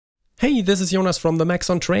Hey, this is Jonas from the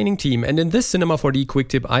Maxon training team, and in this Cinema 4D quick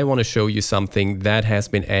tip I want to show you something that has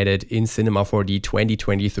been added in Cinema 4D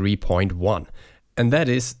 2023.1. And that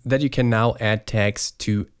is that you can now add tags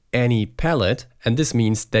to any palette, and this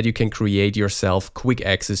means that you can create yourself quick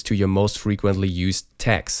access to your most frequently used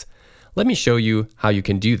tags. Let me show you how you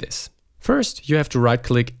can do this. First, you have to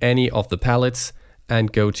right-click any of the palettes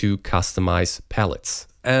and go to Customize Palettes.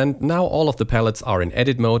 And now all of the palettes are in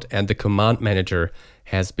edit mode and the command manager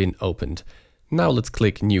has been opened. Now let's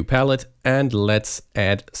click New Palette and let's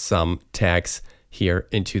add some tags here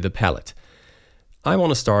into the palette. I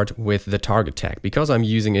want to start with the target tag because I'm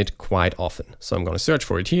using it quite often. So I'm going to search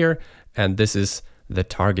for it here, and this is the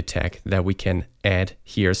target tag that we can add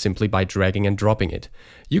here simply by dragging and dropping it.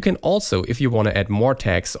 You can also, if you want to add more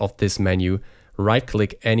tags of this menu,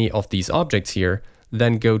 right-click any of these objects here,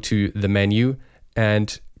 then go to the menu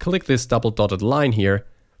and click this double dotted line here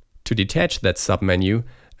to detach that submenu,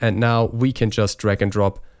 and now we can just drag and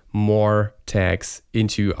drop more tags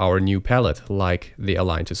into our new palette, like the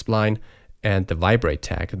Align to Spline and the Vibrate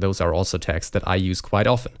tag. Those are also tags that I use quite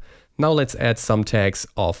often. Now let's add some tags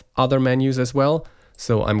of other menus as well.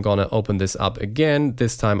 So I'm gonna open this up again.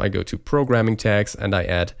 This time I go to Programming Tags and I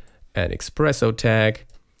add an Espresso tag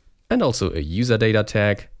and also a User Data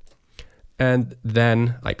tag. And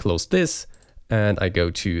then I close this and I go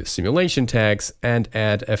to Simulation Tags and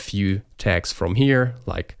add a few tags from here,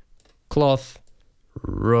 like Cloth,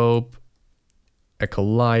 Rope, a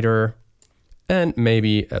Collider, and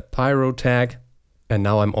maybe a Pyro tag. And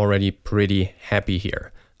now I'm already pretty happy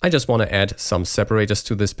here. I just want to add some separators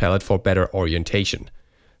to this palette for better orientation.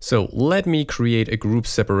 So let me create a group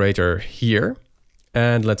separator here.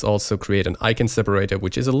 And let's also create an icon separator,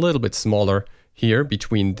 which is a little bit smaller here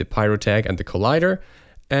between the Pyro tag and the Collider.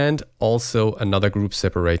 And also another group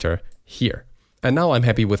separator here. And now I'm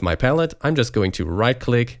happy with my palette. I'm just going to right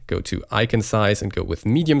click, go to icon size and go with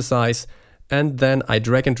medium size. And then I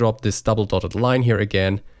drag and drop this double dotted line here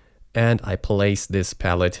again. And I place this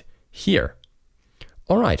palette here.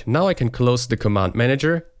 All right, now I can close the command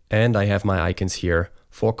manager and I have my icons here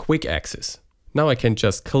for quick access. Now I can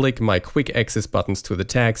just click my quick access buttons to the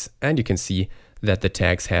tags and you can see that the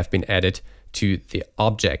tags have been added to the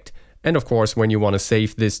object. And of course, when you want to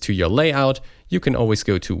save this to your layout, you can always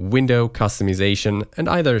go to Window, Customization, and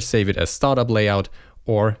either save it as Startup Layout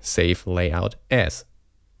or Save Layout As.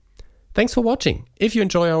 Thanks for watching. If you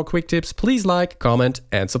enjoy our quick tips, please like, comment,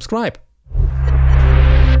 and subscribe.